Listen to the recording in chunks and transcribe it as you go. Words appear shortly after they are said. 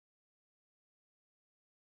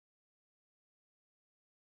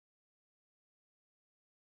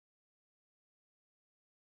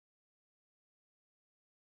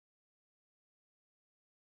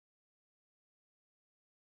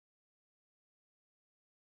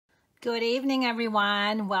Good evening,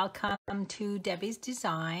 everyone. Welcome to Debbie's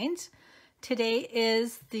Designs. Today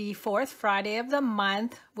is the fourth Friday of the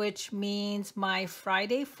month, which means my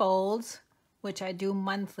Friday folds, which I do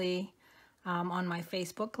monthly on my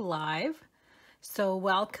Facebook Live. So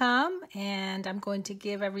welcome, and I'm going to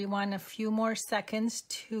give everyone a few more seconds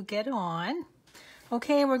to get on.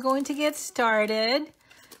 Okay, we're going to get started.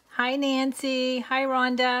 Hi, Nancy. Hi,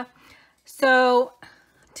 Rhonda. So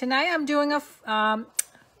tonight I'm doing a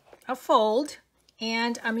fold,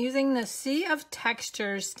 and I'm using the Sea of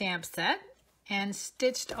Textures stamp set and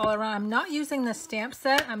stitched all around. I'm not using the stamp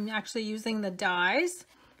set. I'm actually using the dies,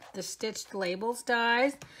 the stitched labels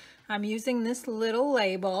dies. I'm using this little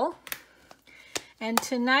label. And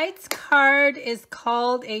tonight's card is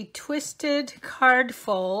called a twisted card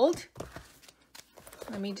fold.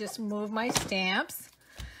 Let me just move my stamps.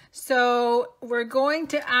 So we're going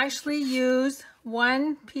to actually use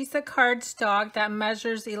one piece of cardstock that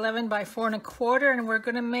measures 11 by 4 1/4, and we're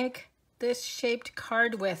going to make this shaped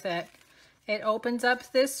card with it. It opens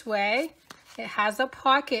up this way. It has a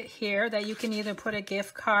pocket here that you can either put a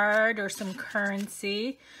gift card or some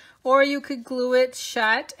currency, or you could glue it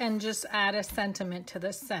shut and just add a sentiment to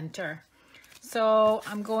the center. So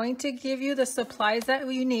I'm going to give you the supplies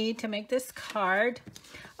that you need to make this card.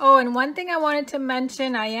 Oh, and one thing I wanted to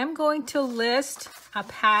mention, I am going to list a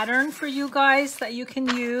pattern for you guys that you can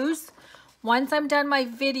use. Once I'm done my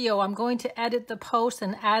video, I'm going to edit the post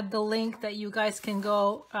and add the link that you guys can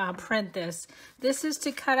go print this. This is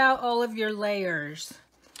to cut out all of your layers.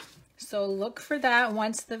 So look for that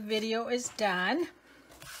once the video is done.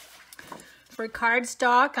 For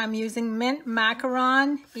cardstock, I'm using mint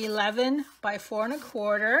macaron 11 by 4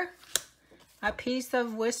 1/4, a piece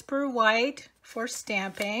of whisper white for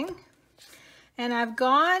stamping, and I've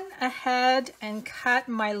gone ahead and cut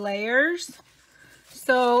my layers.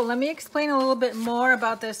 So let me explain a little bit more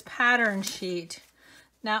about this pattern sheet.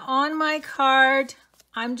 Now on my card,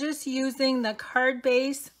 I'm just using the card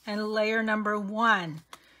base and layer number 1.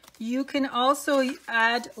 You can also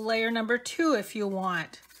add layer number 2 if you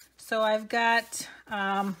want. So I've got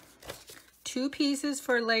 2 pieces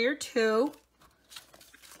for layer 2,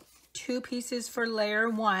 2 pieces for layer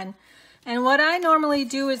 1. And what I normally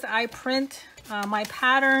do is I print my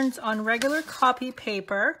patterns on regular copy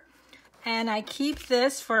paper, and I keep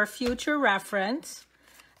this for future reference.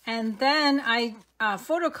 And then I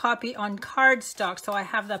photocopy on cardstock so I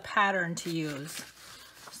have the pattern to use.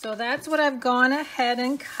 So that's what I've gone ahead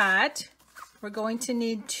and cut. We're going to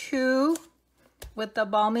need 2 with the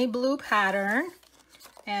balmy blue pattern,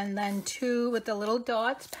 and then 2 with the little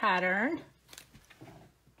dots pattern.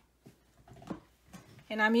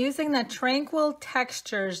 And I'm using the Tranquil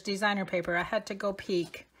Textures designer paper. I had to go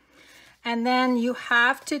peek. And then you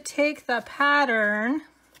have to take the pattern,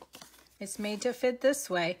 it's made to fit this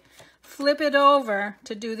way, flip it over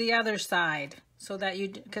to do the other side so that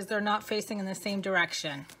because they're not facing in the same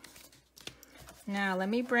direction. Now let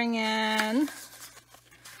me bring in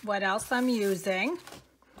what else I'm using.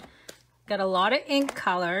 Got a lot of ink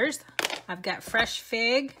colors. I've got Fresh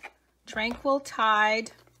Fig, Tranquil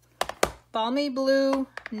Tide, Balmy Blue,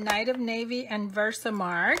 Night of Navy, and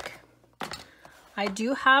Versamark. I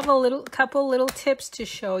do have a couple little tips to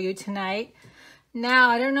show you tonight. Now,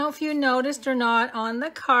 I don't know if you noticed or not, on the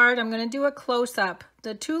card, I'm going to do a close-up.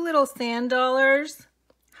 The 2 little sand dollars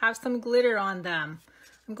have some glitter on them.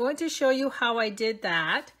 I'm going to show you how I did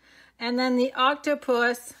that. And then the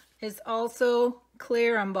octopus is also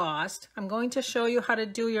clear embossed. I'm going to show you how to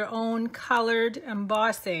do your own colored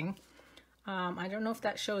embossing. I don't know if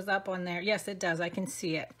that shows up on there. Yes, it does. I can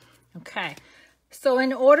see it. Okay. So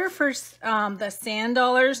in order for the sand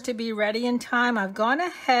dollars to be ready in time, I've gone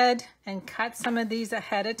ahead and cut some of these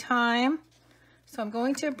ahead of time. So I'm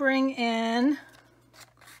going to bring in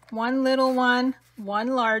 1 little one, 1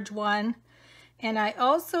 large one, and I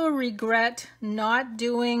also regret not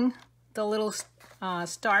doing the little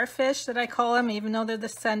starfish that I call them, even though they're the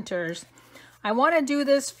centers. I want to do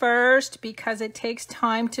this first because it takes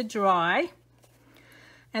time to dry.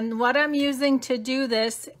 And what I'm using to do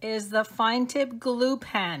this is the fine tip glue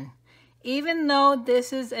pen. Even though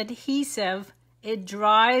this is adhesive, it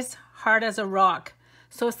dries hard as a rock.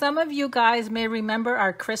 So some of you guys may remember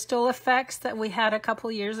our crystal effects that we had a couple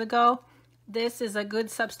years ago. This is a good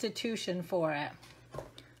substitution for it.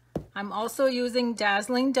 I'm also using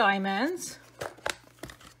Dazzling Diamonds.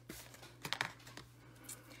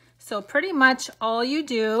 So pretty much all you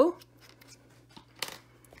do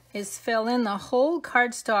is fill in the whole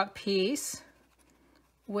cardstock piece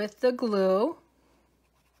with the glue.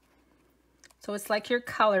 So it's like you're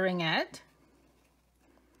coloring it.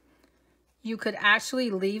 You could actually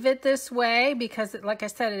leave it this way because, like I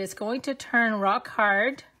said, it is going to turn rock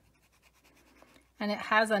hard. And it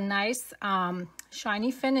has a nice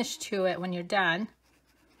shiny finish to it when you're done.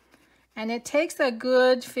 And it takes a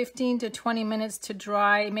good 15 to 20 minutes to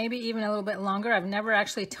dry, maybe even a little bit longer. I've never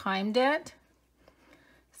actually timed it.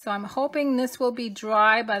 So I'm hoping this will be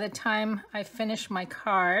dry by the time I finish my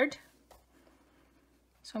card.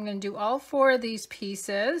 So I'm going to do all 4 of these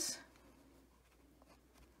pieces.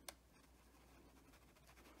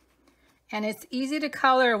 And it's easy to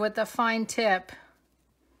color with a fine tip.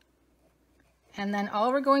 And then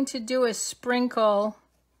all we're going to do is sprinkle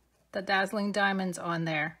the dazzling diamonds on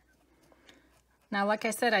there. Now, like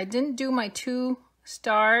I said, I didn't do my 2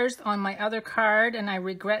 stars on my other card, and I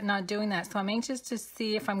regret not doing that. So I'm anxious to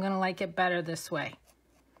see if I'm going to like it better this way.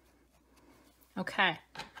 Okay.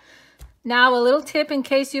 Now, a little tip in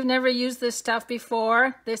case you've never used this stuff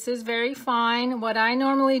before. This is very fine. What I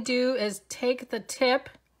normally do is take the tip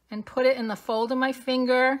and put it in the fold of my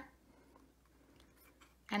finger,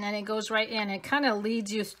 and then it goes right in. It kind of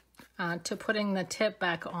leads you to putting the tip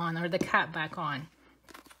back on, or the cap back on.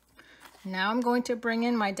 Now I'm going to bring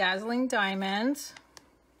in my dazzling diamonds.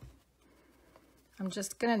 I'm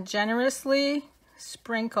just going to generously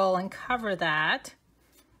sprinkle and cover that.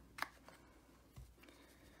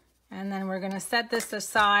 And then we're going to set this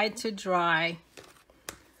aside to dry.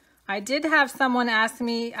 I did have someone ask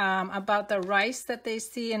me about the rice that they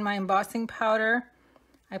see in my embossing powder.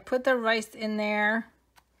 I put the rice in there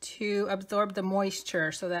to absorb the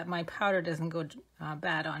moisture so that my powder doesn't go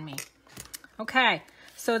bad on me. Okay,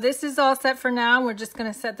 so this is all set for now. We're just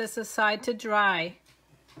going to set this aside to dry.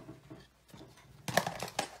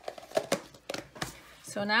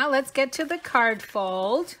 So now let's get to the card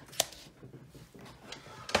fold.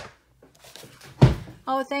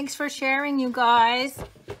 Oh, thanks for sharing, you guys.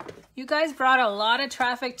 You guys brought a lot of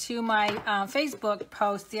traffic to my Facebook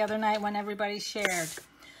post the other night when everybody shared.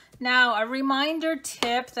 Now, a reminder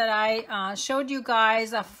tip that I showed you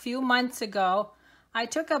guys a few months ago. I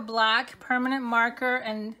took a black permanent marker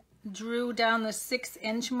and drew down the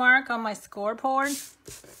 6-inch mark on my scoreboard.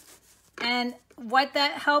 And what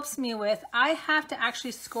that helps me with, I have to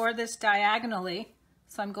actually score this diagonally.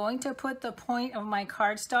 So I'm going to put the point of my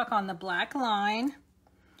cardstock on the black line.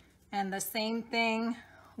 And the same thing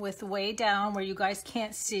with way down where you guys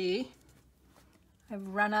can't see. I've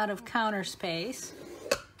run out of counter space.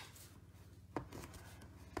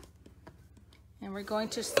 And we're going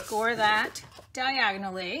to score that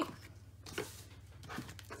diagonally.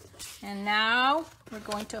 And now we're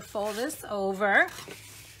going to fold this over.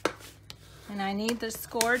 And I need the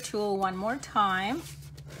score tool one more time.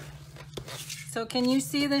 So can you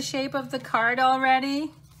see the shape of the card already?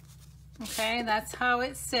 Okay, that's how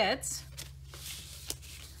it sits.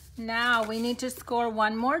 Now we need to score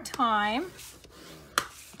one more time.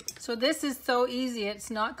 So this is so easy,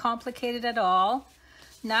 it's not complicated at all.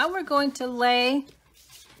 Now we're going to lay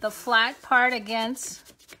the flat part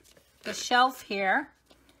against the shelf here.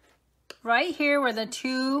 Right here where the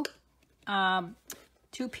two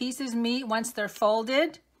pieces meet once they're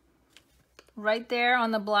folded. Right there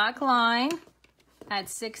on the black line at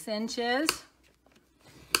 6 inches.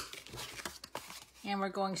 And we're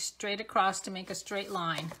going straight across to make a straight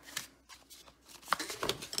line.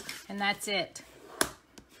 And that's it.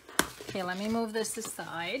 Okay, let me move this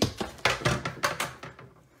aside.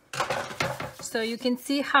 So you can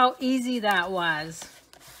see how easy that was.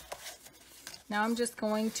 Now I'm just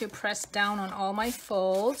going to press down on all my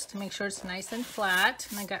folds to make sure it's nice and flat.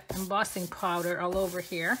 And I got embossing powder all over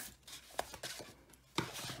here.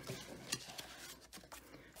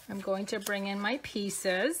 I'm going to bring in my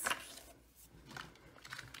pieces.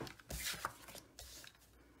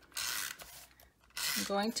 I'm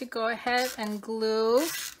going to go ahead and glue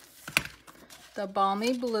the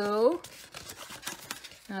balmy blue.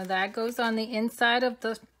 Now that goes on the inside of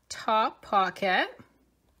the top pocket.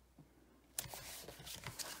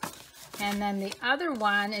 And then the other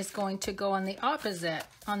one is going to go on the opposite,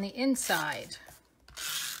 on the inside.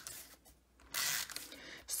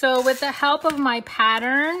 So with the help of my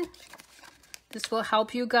pattern, this will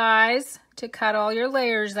help you guys to cut all your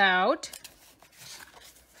layers out.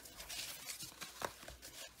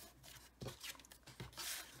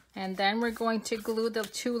 And then we're going to glue the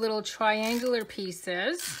two little triangular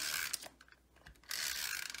pieces.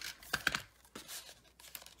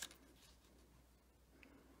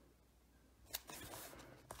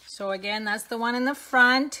 So again, that's the one in the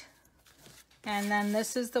front. And then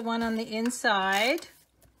this is the one on the inside.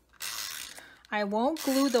 I won't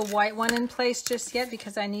glue the white one in place just yet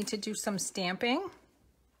because I need to do some stamping.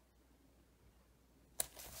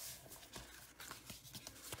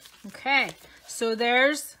 Okay, so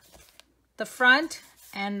there's the front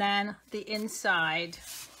and then the inside.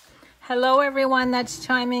 Hello everyone that's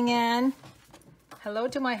chiming in. Hello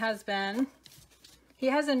to my husband. He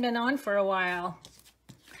hasn't been on for a while.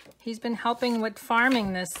 He's been helping with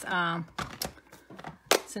farming this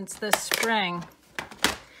since this spring.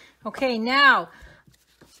 Okay, now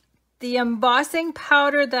the embossing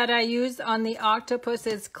powder that I use on the octopus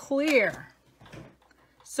is clear.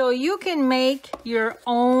 So you can make your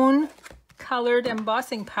own colored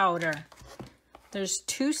embossing powder. There's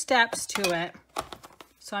 2 steps to it.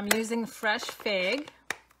 So I'm using fresh fig.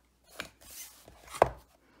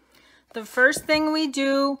 The first thing we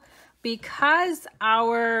do, because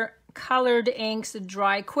our colored inks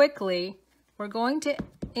dry quickly, we're going to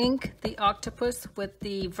ink the octopus with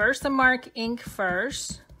the Versamark ink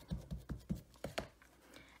first.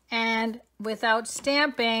 And without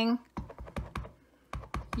stamping,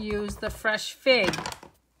 use the fresh fig.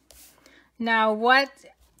 Now what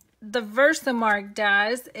the Versamark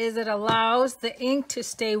does is it allows the ink to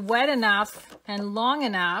stay wet enough and long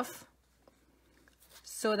enough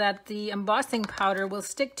so that the embossing powder will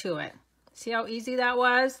stick to it. See how easy that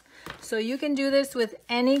was? So you can do this with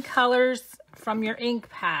any colors from your ink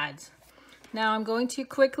pads. Now I'm going to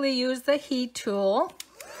quickly use the heat tool.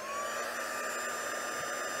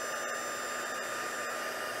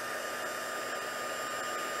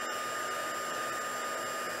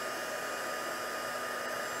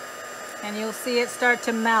 And you'll see it start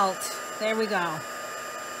to melt. There we go.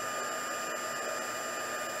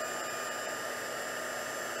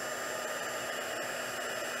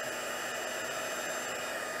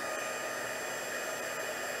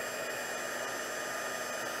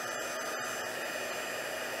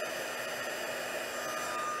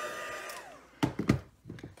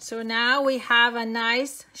 So now we have a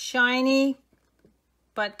nice shiny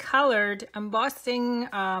but colored embossed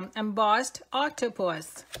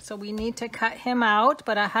octopus. So we need to cut him out,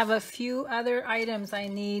 but I have a few other items I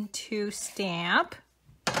need to stamp.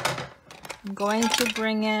 I'm going to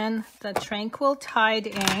bring in the Tranquil Tide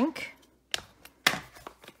ink.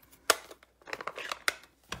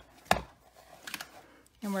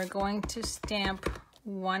 And we're going to stamp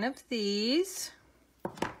one of these.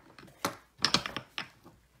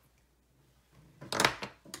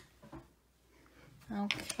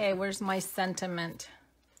 Okay, where's my sentiment?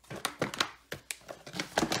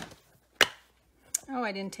 Oh,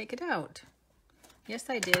 I didn't take it out. Yes,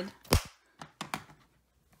 I did.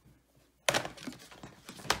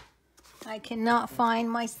 I cannot find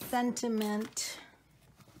my sentiment.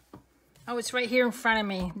 Oh, it's right here in front of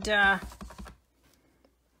me. Duh.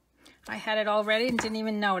 I had it all ready and didn't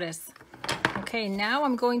even notice. Okay, now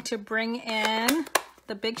I'm going to bring in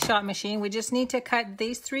the Big Shot machine. We just need to cut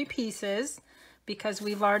these 3 pieces, because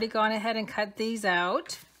we've already gone ahead and cut these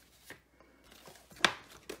out.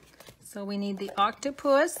 So we need the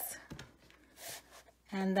octopus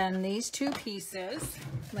and then these 2 pieces.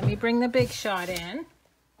 Let me bring the Big Shot in.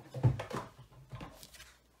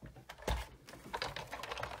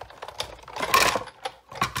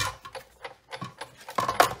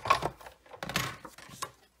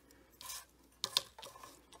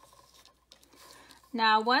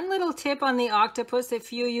 Now, one little tip on the octopus,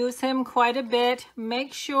 if you use him quite a bit,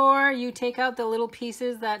 make sure you take out the little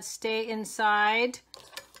pieces that stay inside,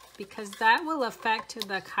 because that will affect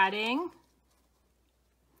the cutting.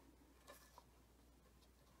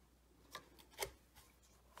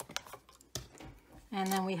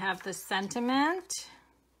 And then we have the sentiment.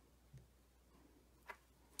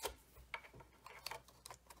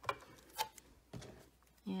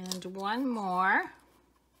 And one more.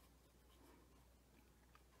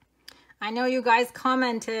 I know you guys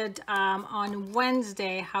commented on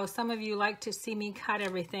Wednesday how some of you like to see me cut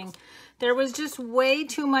everything. There was just way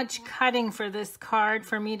too much cutting for this card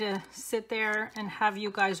for me to sit there and have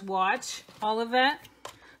you guys watch all of it.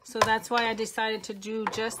 So that's why I decided to do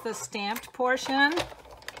just the stamped portion.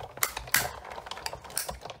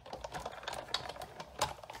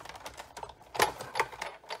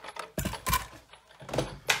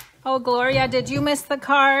 Oh, Gloria, did you miss the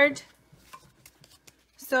card?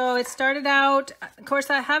 So it started out, of course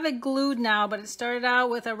I have it glued now, but it started out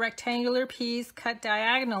with a rectangular piece cut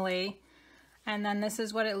diagonally. And then this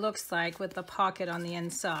is what it looks like with the pocket on the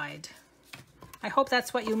inside. I hope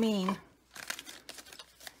that's what you mean.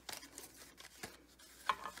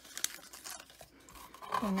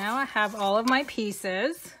 So now I have all of my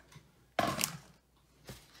pieces.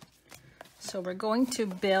 So we're going to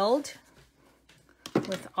build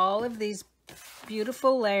with all of these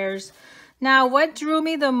beautiful layers. Now, what drew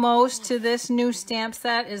me the most to this new stamp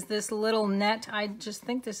set is this little net. I just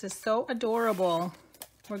think this is so adorable.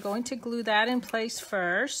 we're going to glue that in place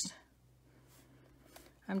first.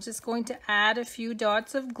 I'm just going to add a few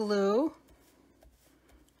dots of glue,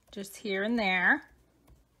 just here and there.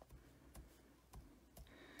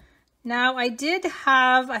 Now I did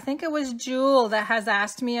have, I think it was Jewel that has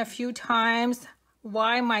asked me a few times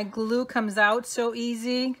why my glue comes out so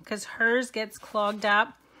easy, because hers gets clogged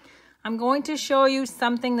up. I'm going to show you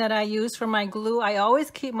something that I use for my glue. I always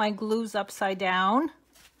keep my glues upside down.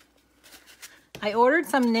 I ordered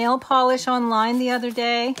some nail polish online the other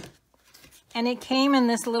day, and it came in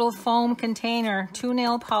this little foam container, 2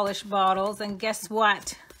 nail polish bottles, and guess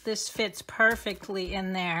what? This fits perfectly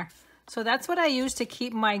in there. So that's what I use to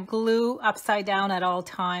keep my glue upside down at all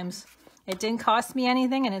times. It didn't cost me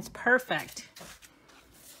anything, and it's perfect.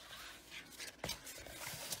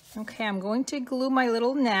 Okay, I'm going to glue my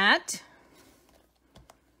little net.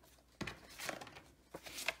 Let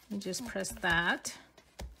me just press that.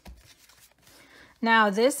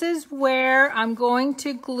 Now this is where I'm going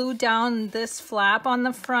to glue down this flap on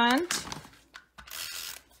the front.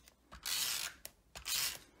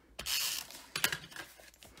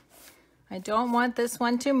 I don't want this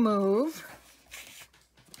one to move.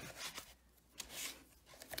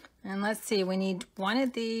 And let's see, we need one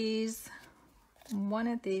of these.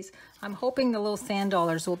 I'm hoping the little sand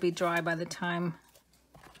dollars will be dry by the time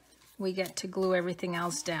we get to glue everything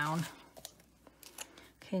else down.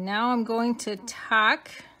 Okay, now I'm going to tuck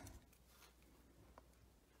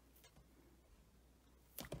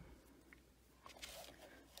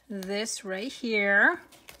this right here.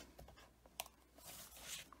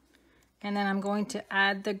 And then I'm going to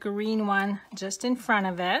add the green one just in front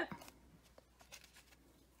of it.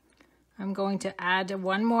 I'm going to add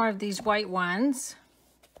one more of these white ones.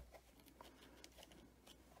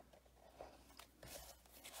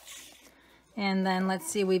 And then let's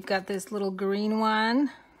see, we've got this little green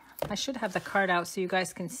one. I should have the card out so you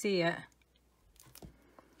guys can see it.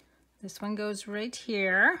 This one goes right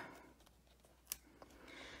here.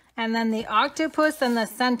 And then the octopus and the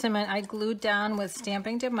sentiment I glued down with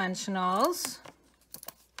Stampin' Dimensionals.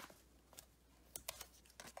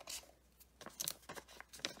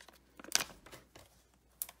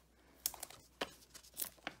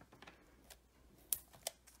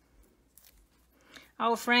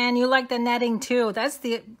 Oh, Fran, you like the netting too. That's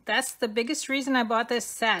the biggest reason I bought this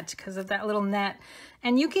set, because of that little net.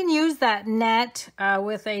 And you can use that net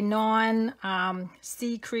with a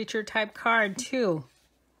non-sea creature type card too.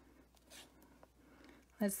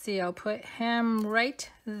 Let's see, I'll put him right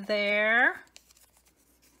there.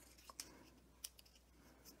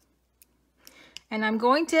 And I'm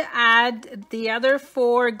going to add the other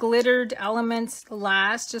 4 glittered elements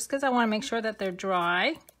last, just because I want to make sure that they're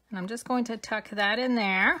dry. And I'm just going to tuck that in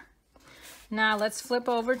there. Now let's flip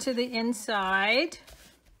over to the inside.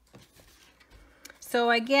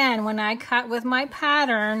 So again, when I cut with my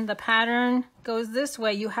pattern, the pattern goes this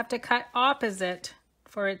way. You have to cut opposite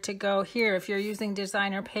for it to go here if you're using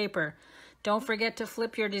designer paper. Don't forget to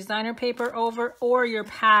flip your designer paper over or your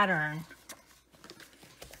pattern.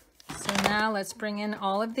 So now let's bring in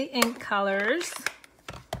all of the ink colors.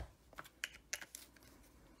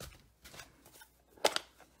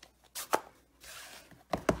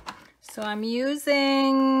 So I'm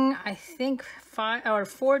using, I think, 5 or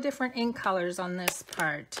 4 different ink colors on this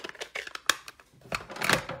part.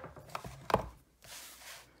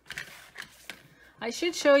 I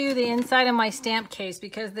should show you the inside of my stamp case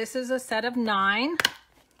because this is a set of 9.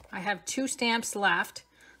 I have 2 stamps left,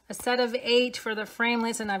 a set of 8 for the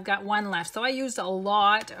frameless, and I've got 1 left. So I used a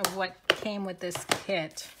lot of what came with this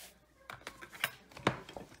kit.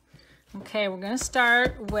 Okay, we're going to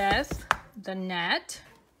start with the net.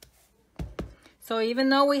 So even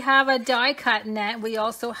though we have a die cut net, we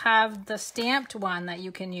also have the stamped one that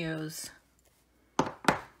you can use.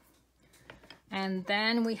 And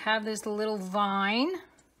then we have this little vine.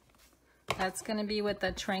 That's going to be with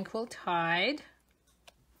the Tranquil Tide.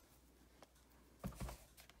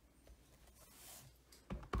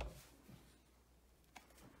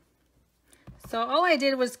 So all I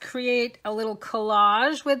did was create a little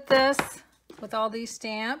collage with this, with all these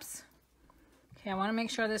stamps. Okay, I want to make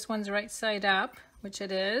sure this one's right side up, which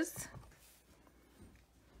it is.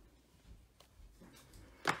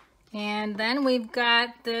 And then we've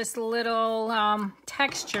got this little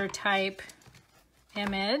texture type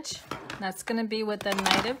image. That's going to be with the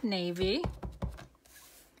Night of Navy.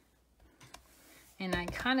 And I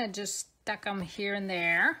kind of just stuck them here and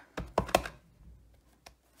there.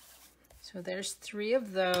 So there's 3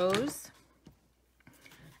 of those.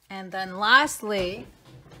 And then lastly,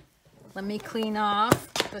 let me clean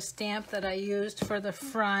off the stamp that I used for the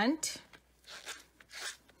front.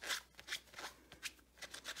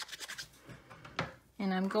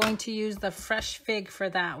 And I'm going to use the fresh fig for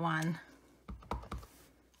that one.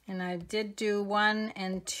 And I did do 1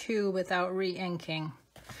 and 2 without re-inking.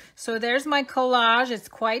 So there's my collage. It's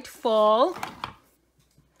quite full.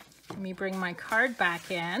 Let me bring my card back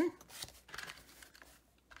in.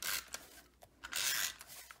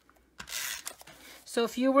 So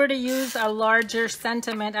if you were to use a larger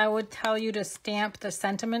sentiment, I would tell you to stamp the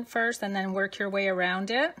sentiment first and then work your way around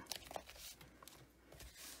it.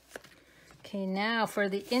 Okay, now for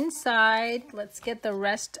the inside, let's get the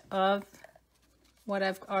rest of what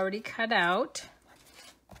I've already cut out.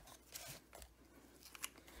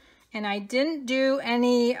 And I didn't do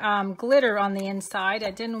any glitter on the inside.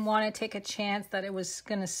 I didn't want to take a chance that it was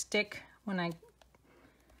going to stick when I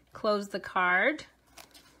close the card.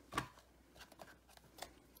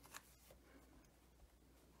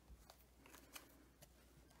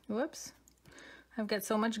 Whoops. I've got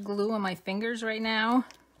so much glue on my fingers right now.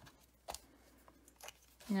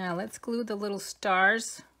 Now let's glue the little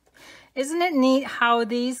stars. Isn't it neat how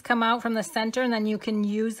these come out from the center and then you can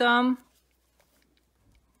use them?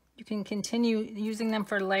 You can continue using them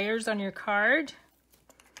for layers on your card.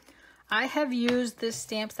 I have used this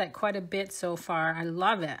stamp set quite a bit so far. I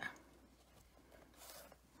love it.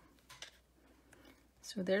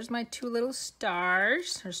 So there's my 2 little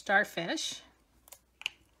stars, or starfish.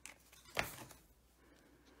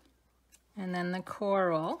 And then the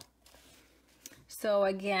coral. So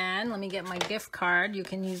again, let me get my gift card. You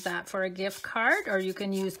can use that for a gift card, or you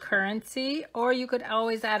can use currency, or you could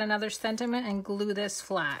always add another sentiment and glue this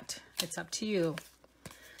flat. It's up to you.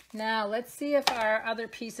 Now let's see if our other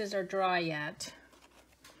pieces are dry yet.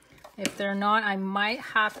 If they're not, I might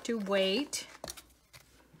have to wait.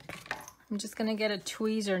 I'm just gonna get a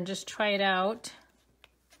tweezer and just try it out.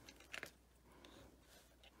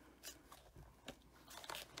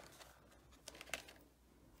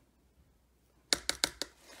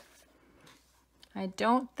 I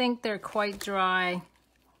don't think they're quite dry.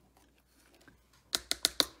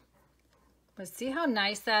 But see how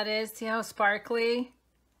nice that is? See how sparkly?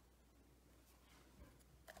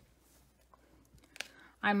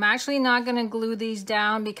 I'm actually not going to glue these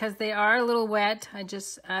down because they are a little wet. I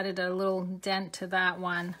just added a little dent to that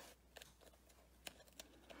one.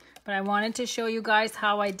 But I wanted to show you guys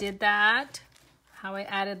how I did that, how I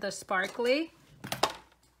added the sparkly.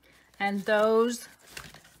 And those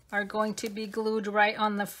are going to be glued right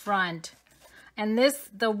on the front. And this,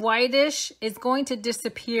 the whitish, is going to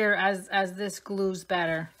disappear as this glues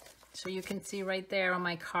better. So you can see right there on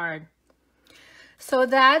my card. So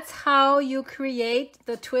that's how you create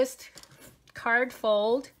the twist card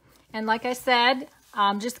fold. And like I said,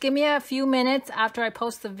 just give me a few minutes after I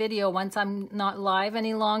post the video once I'm not live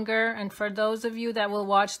any longer. And for those of you that will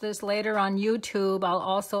watch this later on YouTube, I'll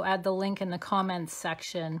also add the link in the comments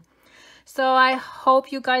section. So I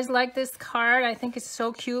hope you guys like this card. I think it's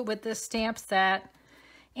so cute with this stamp set.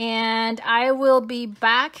 And I will be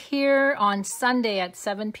back here on Sunday at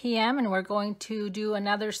 7 p.m. and we're going to do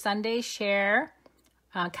another Sunday share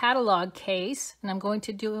catalog case. And I'm going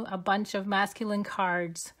to do a bunch of masculine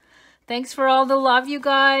cards. Thanks for all the love, you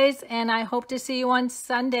guys. And I hope to see you on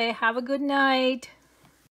Sunday. Have a good night.